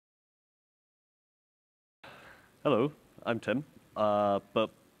Hello, I'm Tim, but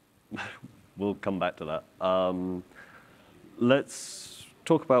we'll come back to that. Let's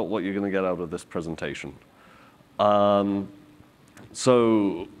talk about what you're going to get out of this presentation. So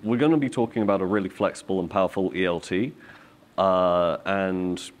we're going to be talking about a really flexible and powerful ELT.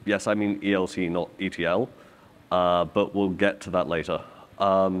 And yes, I mean ELT, not ETL, but we'll get to that later.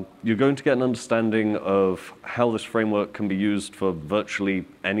 You're going to get an understanding of how this framework can be used for virtually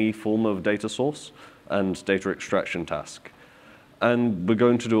any form of data source and data extraction task. And we're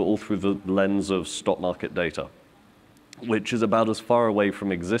going to do it all through the lens of stock market data, which is about as far away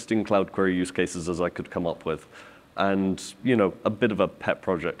from existing CloudQuery use cases as I could come up with. And, you know, a bit of a pet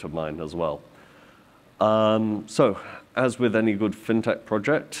project of mine as well. So, as with any good fintech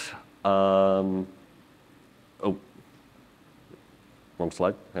project, oh, wrong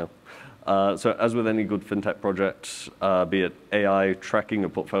slide, yeah. So as with any good fintech project, be it AI, tracking a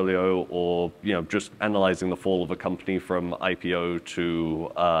portfolio, or just analyzing the fall of a company from IPO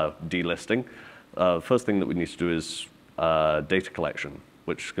to delisting, the first thing that we need to do is data collection,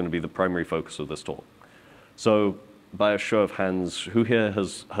 which is going to be the primary focus of this talk. So by a show of hands, who here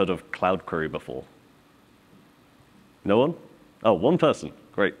has heard of CloudQuery before? No one? Oh, one person.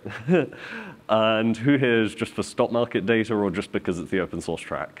 Great. And who here is just for stock market data or just because it's the open source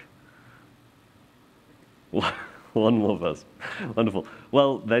track? One more person. Wonderful.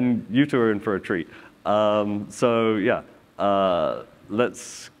 Well, then you two are in for a treat. So yeah,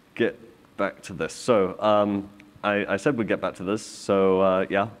 let's get back to this. So I said we'd get back to this. So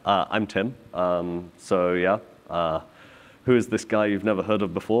yeah, I'm Tim. So yeah, who is this guy you've never heard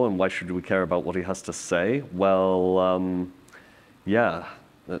of before, and why should we care about what he has to say? Well, yeah,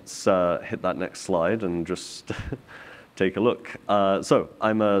 let's hit that next slide and just take a look. So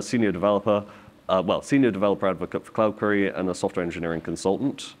I'm a senior developer. Senior developer advocate for CloudQuery and a software engineering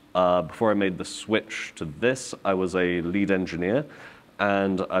consultant. Before I made the switch to this, I was a lead engineer,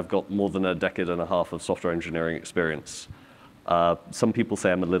 and I've got more than a decade and a half of software engineering experience. Some people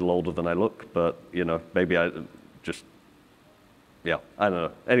say I'm a little older than I look, but maybe I just, yeah, I don't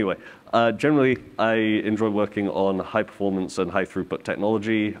know. Anyway, generally, I enjoy working on high performance and high throughput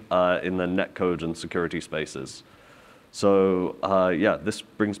technology in the netcode and security spaces. So yeah, this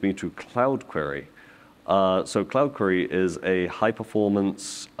brings me to CloudQuery. So CloudQuery is a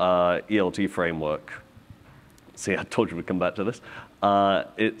high-performance ELT framework. See, I told you we'd come back to this.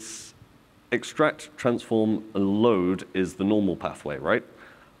 It's extract, transform, and load is the normal pathway, right?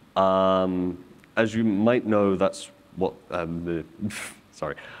 As you might know, that's what,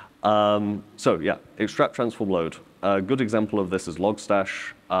 sorry. So yeah, extract, transform, load. A good example of this is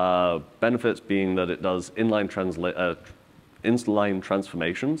Logstash. Benefits being that it does inline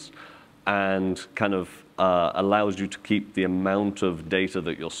transformations and kind of allows you to keep the amount of data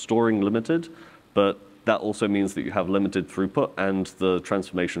that you're storing limited, but that also means that you have limited throughput and the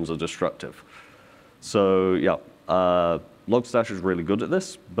transformations are destructive. So yeah, Logstash is really good at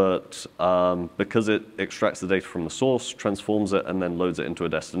this, but because it extracts the data from the source, transforms it, and then loads it into a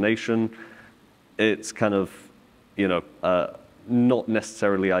destination, it's kind of not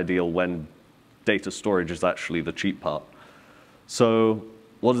necessarily ideal when data storage is actually the cheap part. So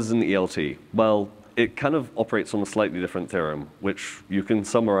what is an ELT? Well, it kind of operates on a slightly different theorem, which you can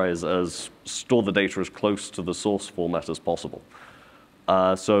summarize as store the data as close to the source format as possible.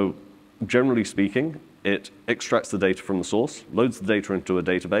 So generally speaking, it extracts the data from the source, loads the data into a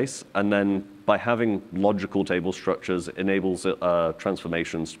database, and then by having logical table structures, enables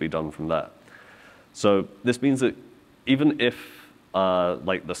transformations to be done from there. So this means that even if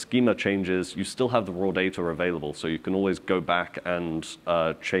like the schema changes, you still have the raw data available, so you can always go back and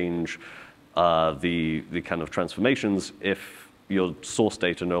change the kind of transformations if your source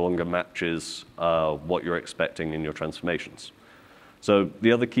data no longer matches what you're expecting in your transformations. So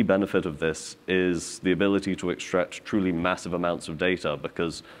the other key benefit of this is the ability to extract truly massive amounts of data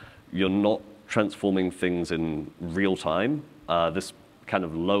because you're not transforming things in real time. This kind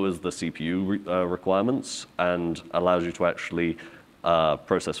of lowers the CPU requirements and allows you to actually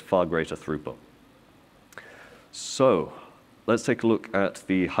process far greater throughput. So let's take a look at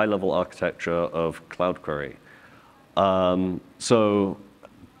the high-level architecture of CloudQuery. So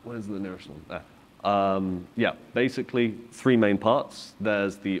where's the nearest one? Yeah, basically three main parts.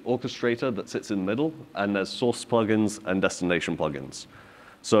 There's the orchestrator that sits in the middle, and there's source plugins and destination plugins.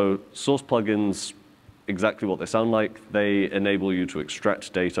 So source plugins, exactly what they sound like. They enable you to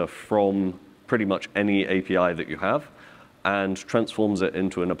extract data from pretty much any API that you have and transforms it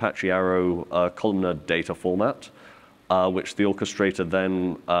into an Apache Arrow columnar data format, which the orchestrator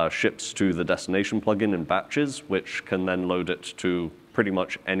then ships to the destination plugin in batches, which can then load it to pretty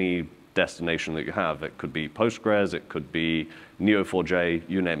much any destination that you have. It could be Postgres, it could be Neo4j,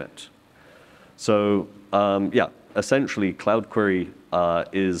 you name it. So yeah, essentially CloudQuery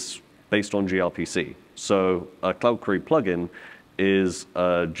is based on gRPC. So a CloudQuery plugin is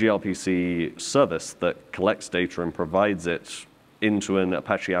a gRPC service that collects data and provides it into an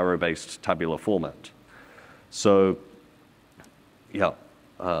Apache Arrow-based tabular format. So yeah,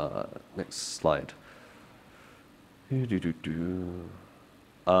 next slide.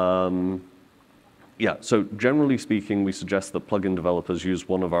 Yeah, so generally speaking, we suggest that plugin developers use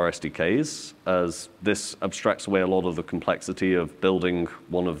one of our SDKs, as this abstracts away a lot of the complexity of building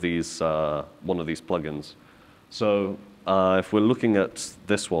one of these plugins. So if we're looking at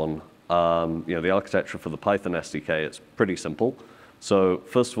this one, the architecture for the Python SDK, it's pretty simple. So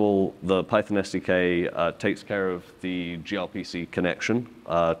first of all, the Python SDK takes care of the gRPC connection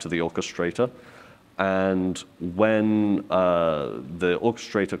to the orchestrator. And when the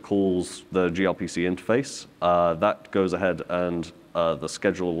orchestrator calls the gRPC interface, that goes ahead and the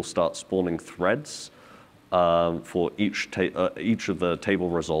scheduler will start spawning threads for each of the table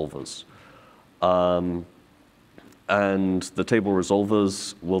resolvers. And the table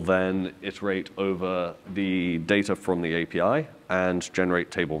resolvers will then iterate over the data from the API and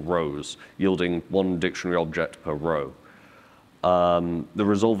generate table rows, yielding one dictionary object per row. The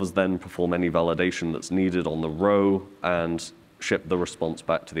resolvers then perform any validation that's needed on the row and ship the response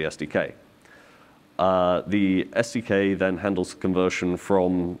back to the SDK. The SDK then handles the conversion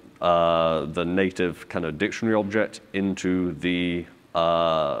from the native kind of dictionary object into the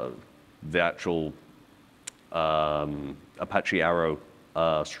actual Apache Arrow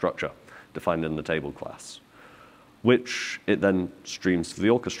structure defined in the table class, which it then streams to the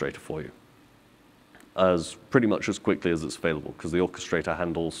orchestrator for you as pretty much as quickly as it's available, because the orchestrator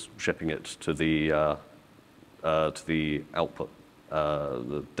handles shipping it to the output,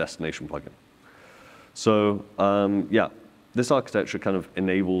 the destination plugin. So yeah, this architecture kind of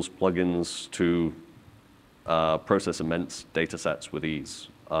enables plugins to process immense data sets with ease.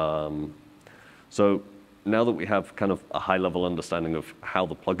 So now that we have kind of a high-level understanding of how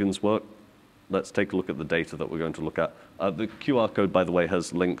the plugins work, let's take a look at the data that we're going to look at. The QR code, by the way,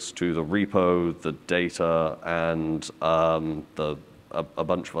 has links to the repo, the data, and a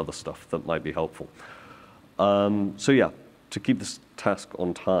bunch of other stuff that might be helpful. So yeah, to keep this task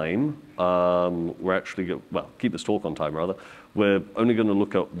on time, we're actually keep this talk on time rather. We're only going to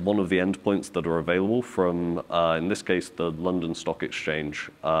look at one of the endpoints that are available from, in this case, the London Stock Exchange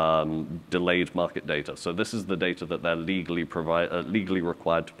delayed market data. So this is the data that they're legally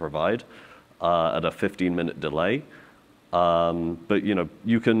required to provide at a 15-minute delay. But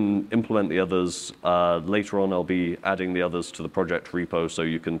you can implement the others. Later on, I'll be adding the others to the project repo, so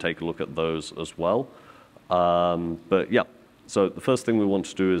you can take a look at those as well. But yeah. So the first thing we want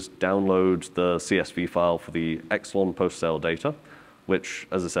to do is download the CSV file for the Exelon post-sale data, which,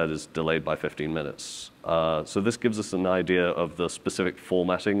 as I said, is delayed by 15 minutes. So this gives us an idea of the specific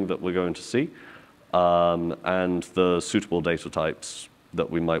formatting that we're going to see and the suitable data types that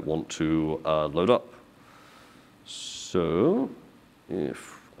we might want to load up. So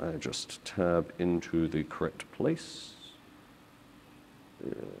if I just tab into the correct place.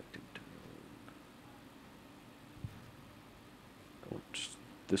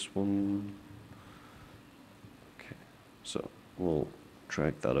 This one. Okay, so we'll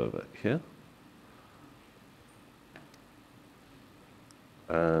drag that over here.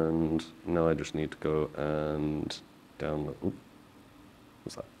 And now I just need to go and download. Oops,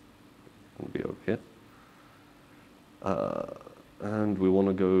 what's that? It'll be over here. And we want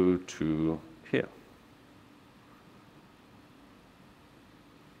to go to here.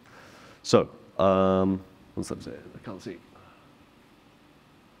 So, what's that say? I can't see.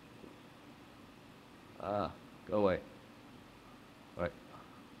 Go away. All right.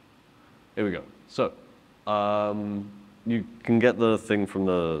 Here we go. So, you can get the thing from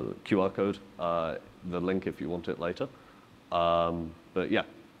the QR code, the link if you want it later. But yeah,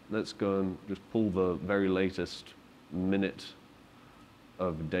 let's go and just pull the very latest minute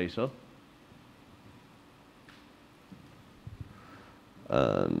of data.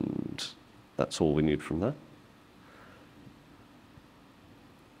 And that's all we need from there.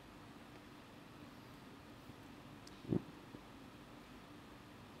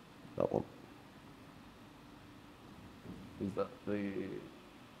 That one. Is that the...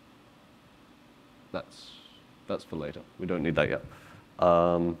 That's for later. We don't need that yet.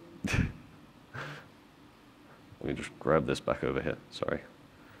 Let me just grab this back over here. Sorry.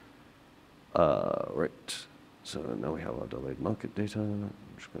 Right. So now we have our delayed market data. I'm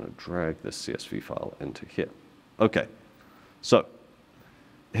just going to drag this CSV file into here. Okay. So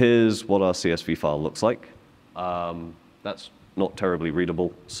here's what our CSV file looks like. That's not terribly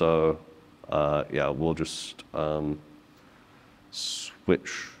readable, so yeah, we'll just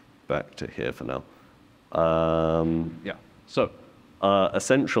switch back to here for now. Yeah, so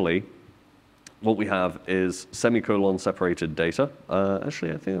essentially, what we have is semicolon separated data.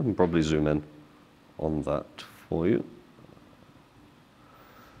 Actually, I think I can probably zoom in on that for you.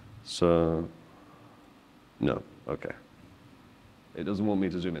 So, no, okay. It doesn't want me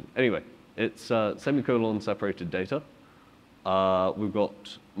to zoom in. Anyway, it's semicolon separated data. We've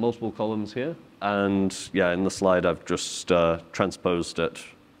got multiple columns here, and yeah, in the slide I've just transposed it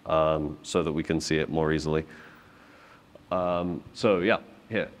so that we can see it more easily. So yeah,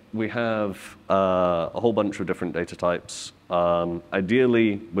 here we have a whole bunch of different data types.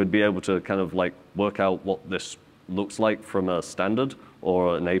 Ideally, we'd be able to kind of like work out what this looks like from a standard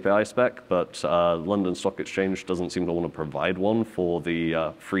or an API spec, but London Stock Exchange doesn't seem to want to provide one for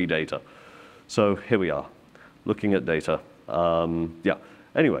the free data. So here we are, looking at data. Yeah.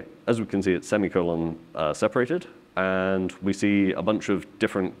 Anyway, as we can see, it's semicolon separated, and we see a bunch of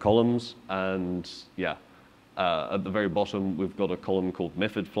different columns, and yeah, at the very bottom, we've got a column called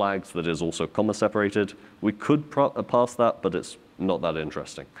MIFID flags that is also comma separated. We could pass that, but it's not that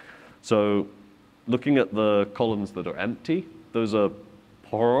interesting. So looking at the columns that are empty, those are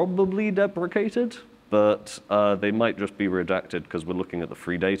probably deprecated, but they might just be redacted because we're looking at the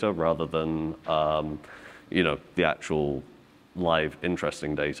free data rather than you know, the actual live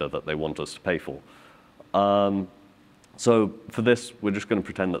interesting data that they want us to pay for. So for this, we're just going to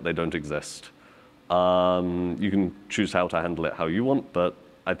pretend that they don't exist. You can choose how to handle it how you want, but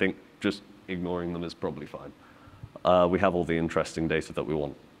I think just ignoring them is probably fine. We have all the interesting data that we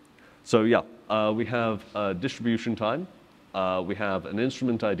want. So yeah, we have distribution time. We have an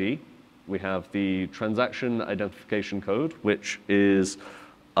instrument ID. We have the transaction identification code, which is,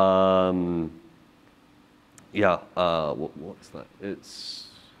 yeah, what's that? It's,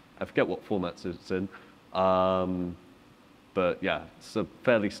 I forget what formats it's in, but yeah, it's a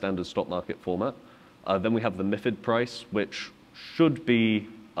fairly standard stock market format. Then we have the MIFID price, which should be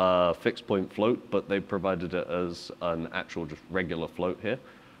fixed point float, but they provided it as an actual just regular float here.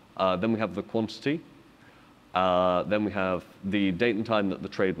 Then we have the quantity. Then we have the date and time that the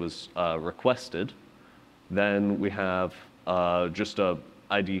trade was requested. Then we have just a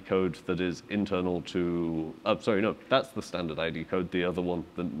ID code that is internal to, sorry, no, that's the standard ID code. The other one,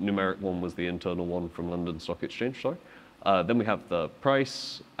 the numeric one, was the internal one from London Stock Exchange, sorry. Then we have the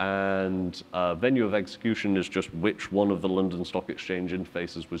price, and venue of execution is just which one of the London Stock Exchange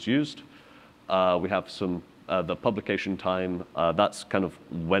interfaces was used. We have some, the publication time, that's kind of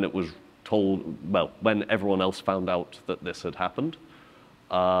when it was told, well, when everyone else found out that this had happened.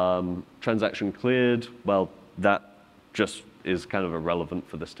 Transaction cleared, well, that just is kind of irrelevant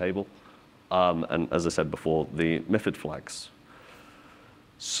for this table. And as I said before, the MIFID flags.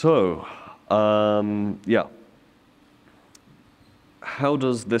 So, yeah. How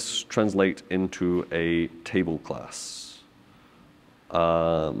does this translate into a table class?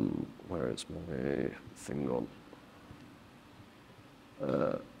 Where is my thing gone?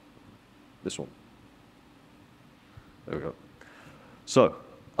 This one. There we go. So,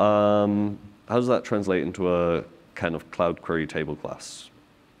 how does that translate into a kind of CloudQuery table class?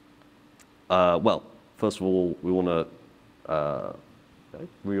 Well, first of all, we want to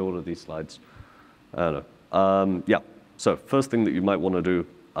reorder these slides. I don't know. Yeah. So first thing that you might want to do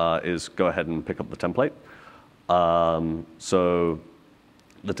is go ahead and pick up the template. So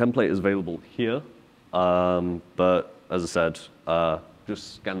the template is available here, but as I said,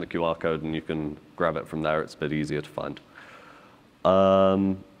 just scan the QR code and you can grab it from there. It's a bit easier to find.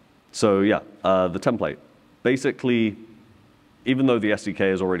 So yeah, the template. Basically, even though the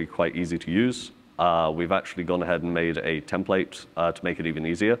SDK is already quite easy to use, we've actually gone ahead and made a template to make it even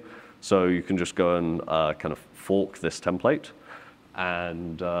easier. So you can just go and kind of fork this template,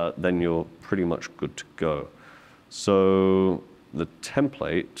 and then you're pretty much good to go. So the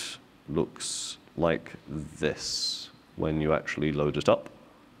template looks like this when you actually load it up.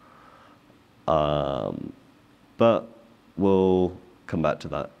 But we'll come back to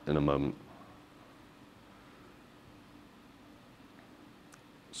that in a moment.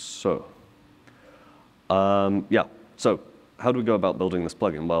 So, yeah, so how do we go about building this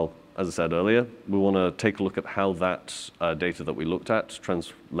plugin? Well, as I said earlier, we want to take a look at how that data that we looked at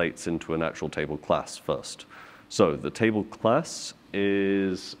translates into an actual table class first. So the table class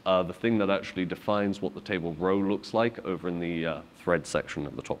is the thing that actually defines what the table row looks like over in the thread section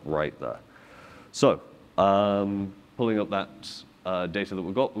at the top right there. So pulling up that data that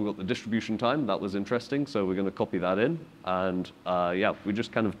we've got the distribution time. That was interesting, so we're going to copy that in. And yeah, we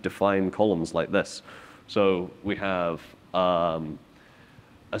just kind of define columns like this. So we have,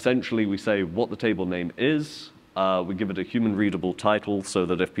 essentially, we say what the table name is. We give it a human-readable title so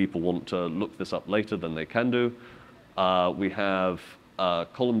that if people want to look this up later, then they can do. We have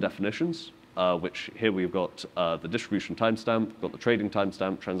column definitions, which here we've got the distribution timestamp, we've got the trading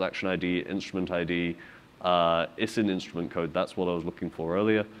timestamp, transaction ID, instrument ID, ISIN instrument code, that's what I was looking for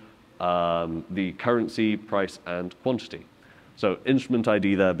earlier, the currency, price, and quantity. So instrument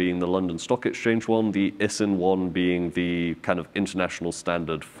ID there being the London Stock Exchange one, the ISIN one being the kind of international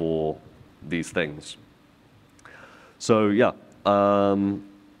standard for these things. So yeah,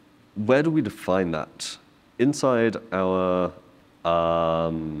 where do we define that? Inside our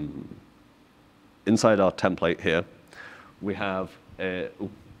template here, we have a,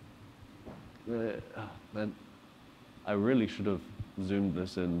 man, I really should have zoomed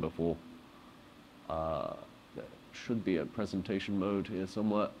this in before. There should be a presentation mode here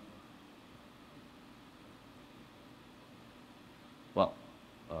somewhere. Well,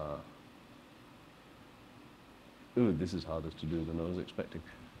 ooh, this is harder to do than I was expecting.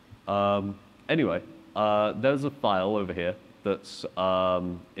 Anyway, there's a file over here that's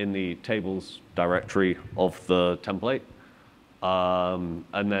in the tables directory of the template.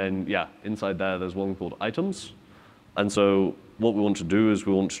 And then, yeah, inside there's one called items. And so what we want to do is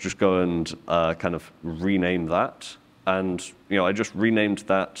we want to just go and kind of rename that. And, you know, I just renamed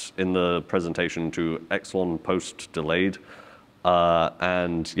that in the presentation to Exelon post delayed.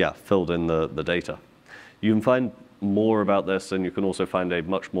 And, yeah, filled in the data. You can find more about this, and you can also find a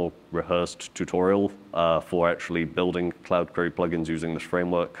much more rehearsed tutorial for actually building CloudQuery plugins using this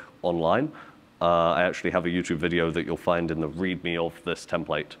framework online. I actually have a YouTube video that you'll find in the README of this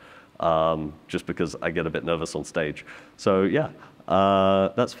template, just because I get a bit nervous on stage. So yeah,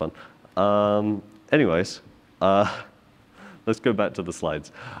 that's fun. Anyways, let's go back to the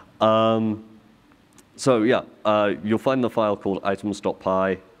slides. So yeah, you'll find the file called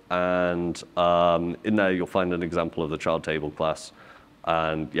items.py, and in there you'll find an example of the child table class.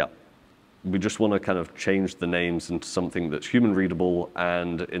 And yeah, we just want to kind of change the names into something that's human readable,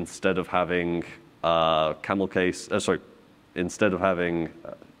 and instead of having camel case, instead of having,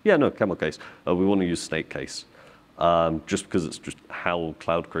 camel case, we want to use snake case, just because it's just how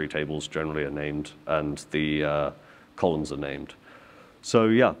CloudQuery tables generally are named and the columns are named. So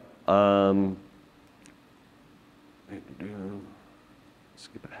yeah,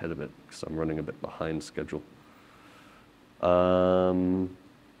 skip ahead a bit because I'm running a bit behind schedule.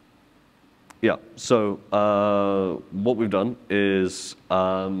 Yeah, so what we've done is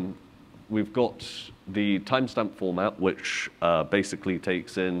we've got the timestamp format, which basically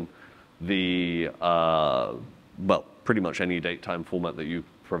takes in the, well, pretty much any date time format that you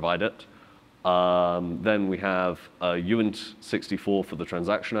provide it. Then we have uint64 for the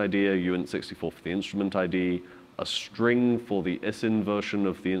transaction ID, uint64 for the instrument ID, a string for the ISIN version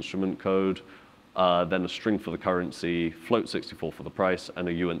of the instrument code, then a string for the currency, float64 for the price, and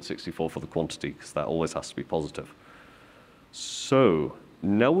a uint64 for the quantity, because that always has to be positive. So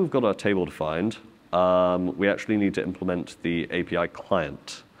now we've got our table defined, we actually need to implement the API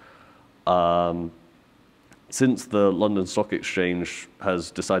client. Since the London Stock Exchange has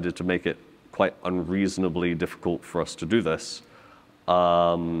decided to make it quite unreasonably difficult for us to do this,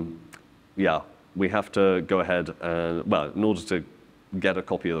 yeah, we have to go ahead and, well, in order to get a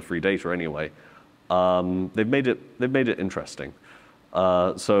copy of the free data anyway, they've made it interesting.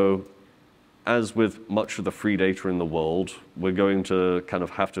 So as with much of the free data in the world, we're going to kind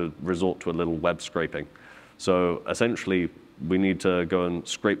of have to resort to a little web scraping. So essentially, we need to go and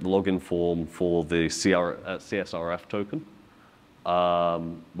scrape the login form for the CSRF token,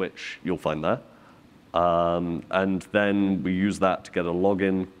 which you'll find there. And then we use that to get a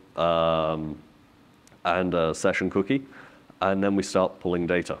login and a session cookie, and then we start pulling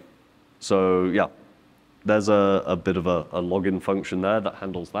data. So yeah, there's a bit of a login function there that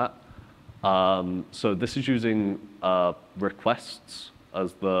handles that. So this is using requests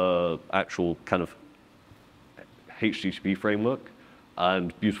as the actual kind of HTTP framework,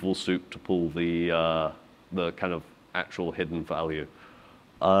 and beautiful soup to pull the kind of actual hidden value.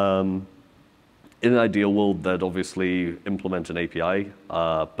 In an ideal world, they'd obviously implement an API,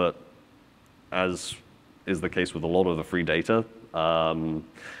 but as is the case with a lot of the free data,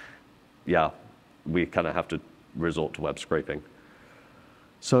 yeah, we kind of have to resort to web scraping.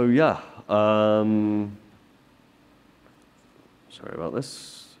 So yeah, sorry about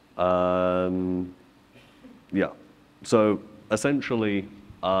this. Yeah, so essentially,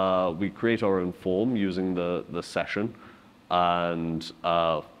 we create our own form using the session, and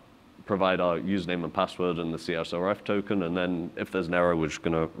provide our username and password and the CSRF token, and then if there's an error, we're just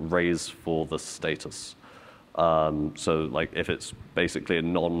going to raise for the status. So like if it's basically a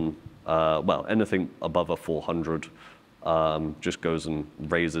well, anything above a 400 just goes and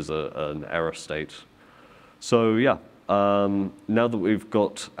raises an error state. So yeah, now that we've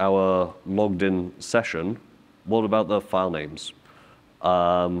got our logged in session, what about the file names?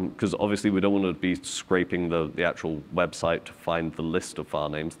 Because obviously we don't want to be scraping the actual website to find the list of file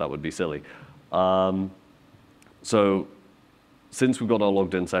names. That would be silly. So since we've got our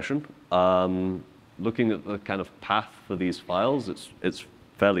logged in session, looking at the kind of path for these files, it's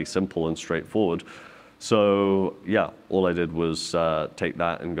fairly simple and straightforward. So yeah, all I did was take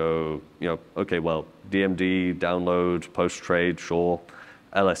that and go, okay, well, DMD, download, post-trade, sure,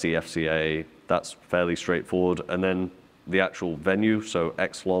 LSE FCA, that's fairly straightforward. And then the actual venue, so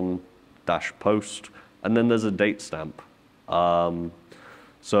exlon-post, and then there's a date stamp.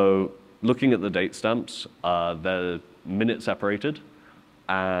 So looking at the date stamps, they're minute separated,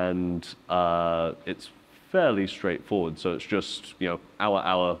 and it's fairly straightforward. So it's just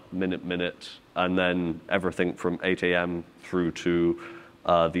hour, minute, and then everything from 8 a.m. through to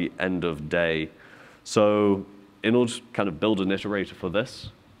the end of day. So in order to kind of build an iterator for this,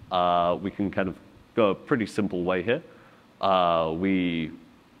 we can kind of go a pretty simple way here. We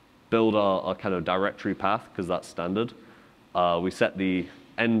build our kind of directory path, because that's standard. We set the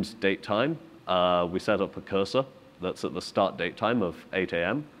end date time. We set up a cursor that's at the start date time of 8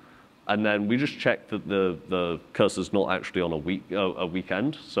 a.m. And then we just check that the cursor's not actually on a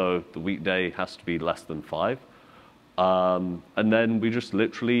weekend, so the weekday has to be less than 5. And then we just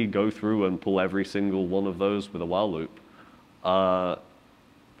literally go through and pull every single one of those with a while loop.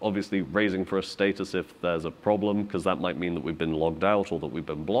 Obviously raising for a status if there's a problem, because that might mean that we've been logged out or that we've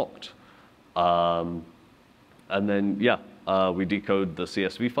been blocked. And then, yeah, we decode the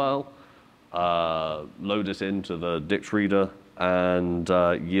CSV file, load it into the Dix reader, and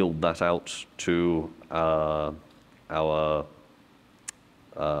yield that out to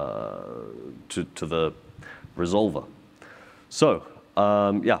to the resolver. So,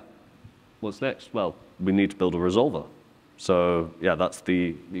 yeah, what's next? Well, we need to build a resolver. So yeah, that's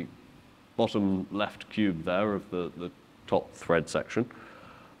the bottom left cube there of the top thread section.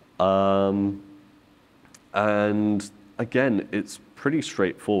 And again, it's pretty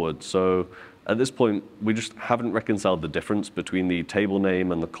straightforward. So at this point, we just haven't reconciled the difference between the table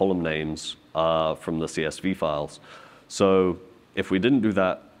name and the column names from the CSV files. So if we didn't do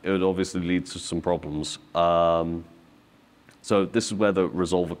that, it would obviously lead to some problems. So this is where the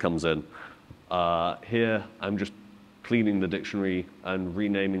resolver comes in. Here, I'm just cleaning the dictionary and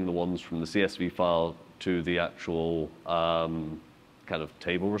renaming the ones from the CSV file to the actual kind of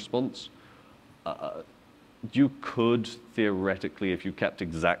table response. You could theoretically, if you kept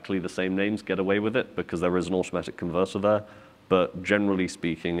exactly the same names, get away with it, because there is an automatic converter there. But generally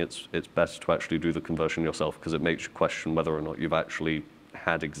speaking, it's better to actually do the conversion yourself, because it makes you question whether or not you've actually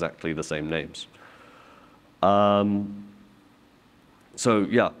had exactly the same names. So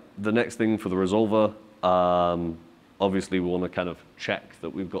yeah, the next thing for the resolver, obviously we want to kind of check that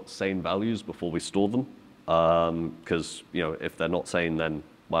we've got sane values before we store them, because if they're not sane, then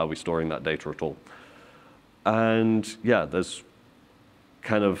why are we storing that data at all? And yeah, there's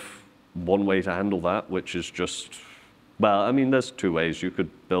kind of one way to handle that, which is just, well, I mean, there's two ways. You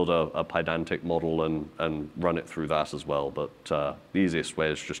could build a Pydantic model and run it through that as well, but the easiest way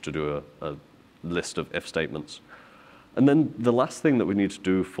is just to do a list of if statements. And then the last thing that we need to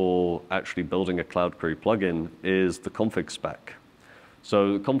do for actually building a CloudQuery plugin is the config spec.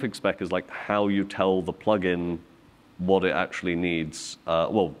 So the config spec is like how you tell the plugin what it actually needs.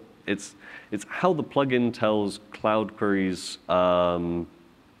 Well, it's how the plugin tells CloudQuery's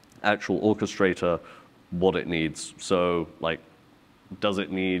actual orchestrator what it needs. So like, does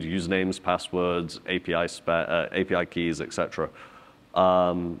it need usernames, passwords, API keys, etc.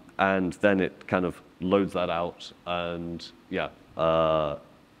 And then it kind of loads that out, and yeah,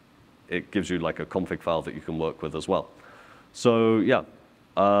 it gives you like a config file that you can work with as well. So yeah,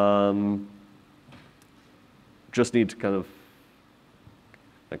 just need to kind of,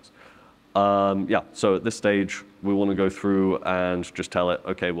 thanks. Yeah, so at this stage, we want to go through and just tell it,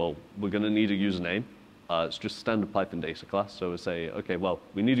 okay, well, we're going to need a username. It's just standard Python data class. So we say, okay, well,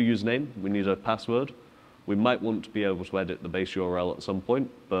 we need a username, we need a password. We might want to be able to edit the base URL at some point,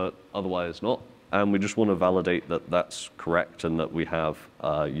 but otherwise not. And we just want to validate that that's correct and that we have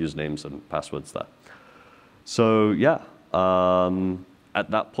usernames and passwords there. So yeah,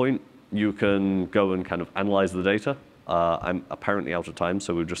 at that point, you can go and kind of analyze the data. I'm apparently out of time,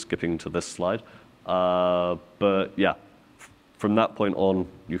 so we're just skipping to this slide. But yeah, from that point on,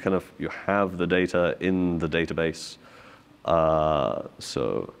 you have the data in the database.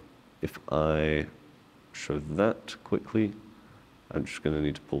 So if I show that quickly, I'm just going to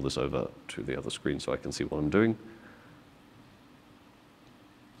need to pull this over to the other screen so I can see what I'm doing.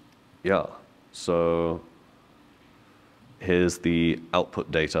 Yeah, so here's the output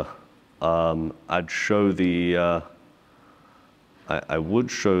data. I'd show the, I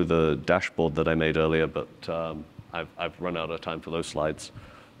would show the dashboard that I made earlier, but I've run out of time for those slides.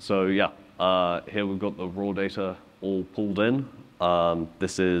 So yeah, here we've got the raw data all pulled in.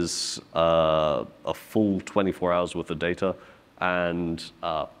 This is a full 24 hours worth of data, and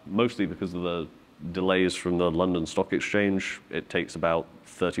mostly because of the delays from the London Stock Exchange, it takes about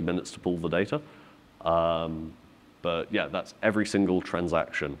 30 minutes to pull the data. But yeah, that's every single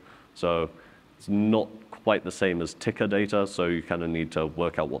transaction. So it's not quite the same as ticker data, so you kind of need to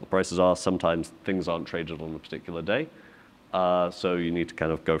work out what the prices are. Sometimes things aren't traded on a particular day, so you need to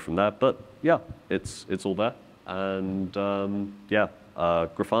kind of go from there. But yeah, it's all there. And yeah,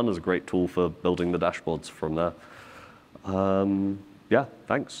 Grafana is a great tool for building the dashboards from there. Yeah,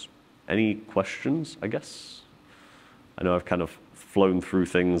 thanks. Any questions, I guess? I know I've kind of flown through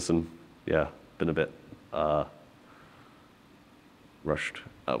things and, yeah, been a bit rushed.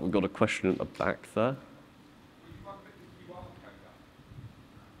 We've got a question at the back there.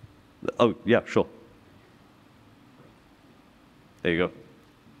 Oh, yeah, sure. There you go.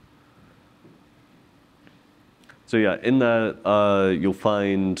 So yeah, in there you'll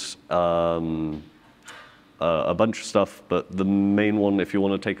find a bunch of stuff, but the main one, if you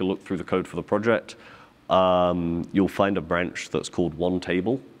want to take a look through the code for the project, you'll find a branch that's called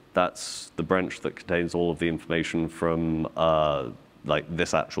OneTable. That's the branch that contains all of the information from like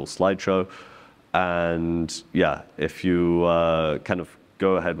this actual slideshow. And yeah, if you kind of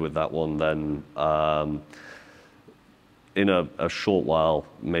go ahead with that one, then in a short while,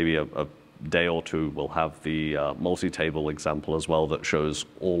 maybe a day or two, we'll have the multi-table example as well that shows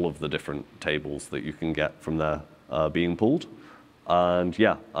all of the different tables that you can get from there being pulled. And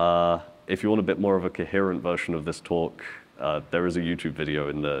yeah, if you want a bit more of a coherent version of this talk, there is a YouTube video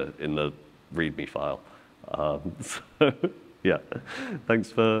in the README file. So yeah,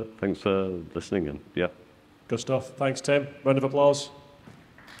 thanks for listening, and yeah. Good stuff. Thanks, Tim. Round of applause.